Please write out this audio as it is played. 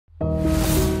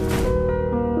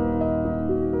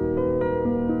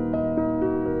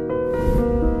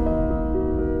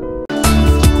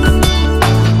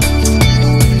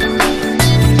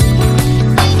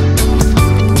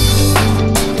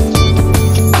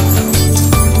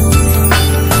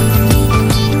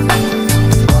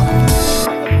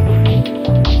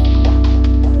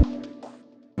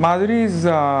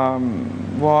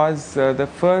Madhuri was the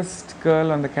first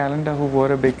girl on the calendar who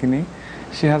wore a bikini.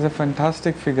 She has a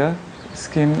fantastic figure,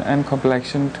 skin and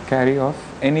complexion to carry off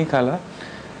any color.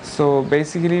 So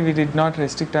basically we did not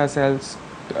restrict ourselves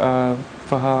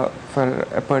for her for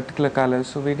a particular color.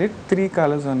 So we did 3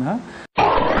 colors on her.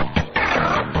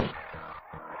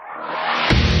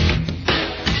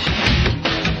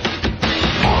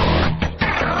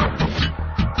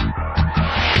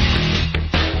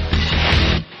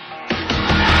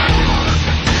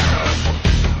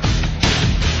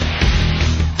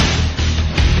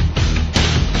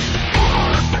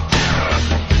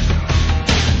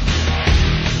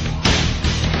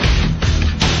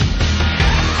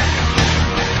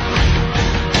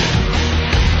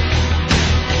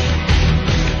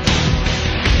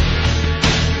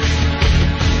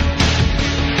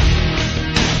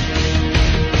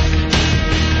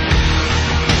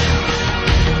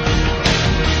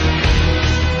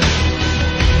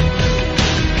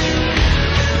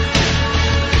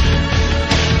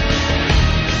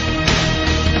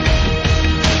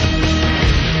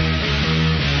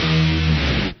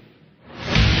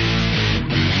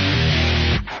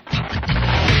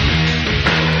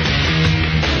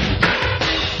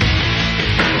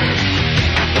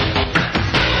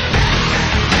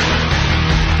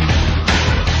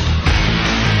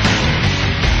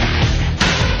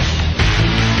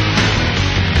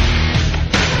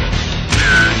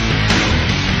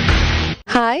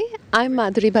 Hi, I'm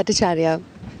Madhuri Bhattacharya.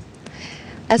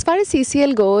 As far as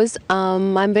CCL goes,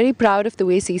 I'm very proud of the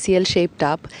way CCL shaped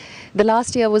up. The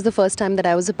last year was the first time that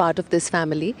I was a part of this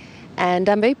family, and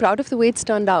I'm very proud of the way it's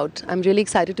turned out. I'm really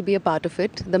excited to be a part of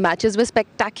it. The matches were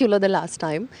spectacular the last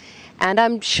time, and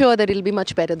I'm sure that it'll be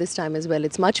much better this time as well.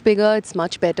 It's much bigger, it's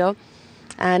much better,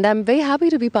 and I'm very happy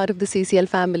to be part of the CCL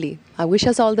family. I wish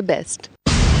us all the best.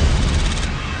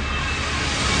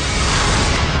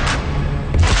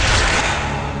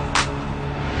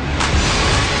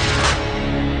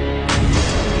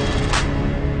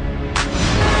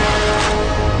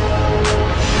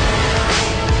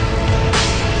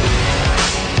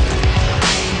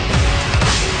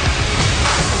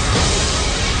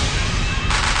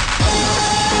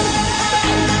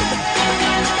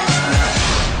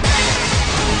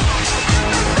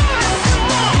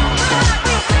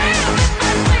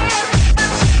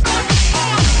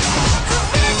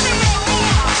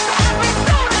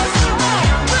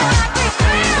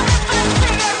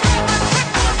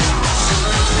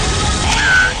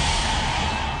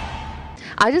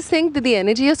 I just think that the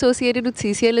energy associated with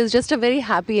CCL is just a very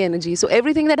happy energy. So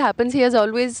everything that happens here is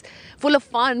always full of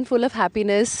fun, full of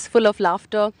happiness, full of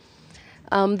laughter.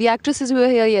 The actresses who were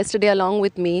here yesterday along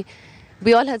with me,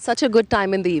 we all had such a good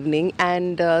time in the evening,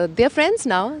 and they're friends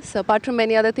now. So apart from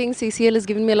many other things, CCL has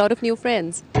given me a lot of new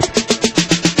friends.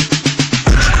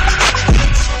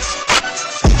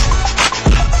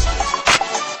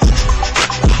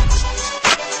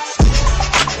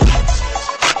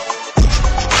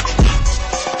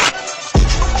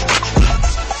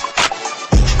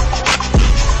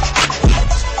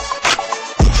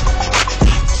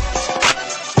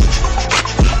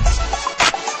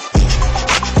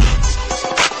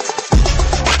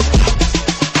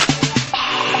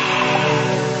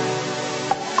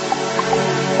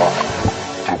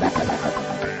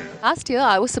 Last year,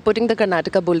 I was supporting the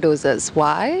Karnataka Bulldozers.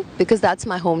 Why? Because that's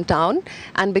my hometown,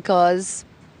 and because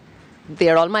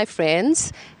they're all my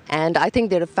friends, and I think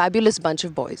they're a fabulous bunch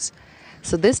of boys.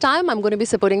 So this time, I'm going to be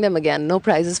supporting them again. No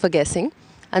prizes for guessing.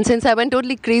 And since I went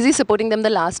totally crazy supporting them the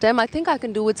last time, I think I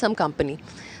can do with some company.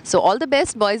 So all the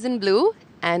best, boys in blue,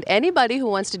 and anybody who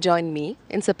wants to join me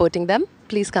in supporting them,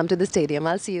 please come to the stadium.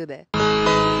 I'll see you there.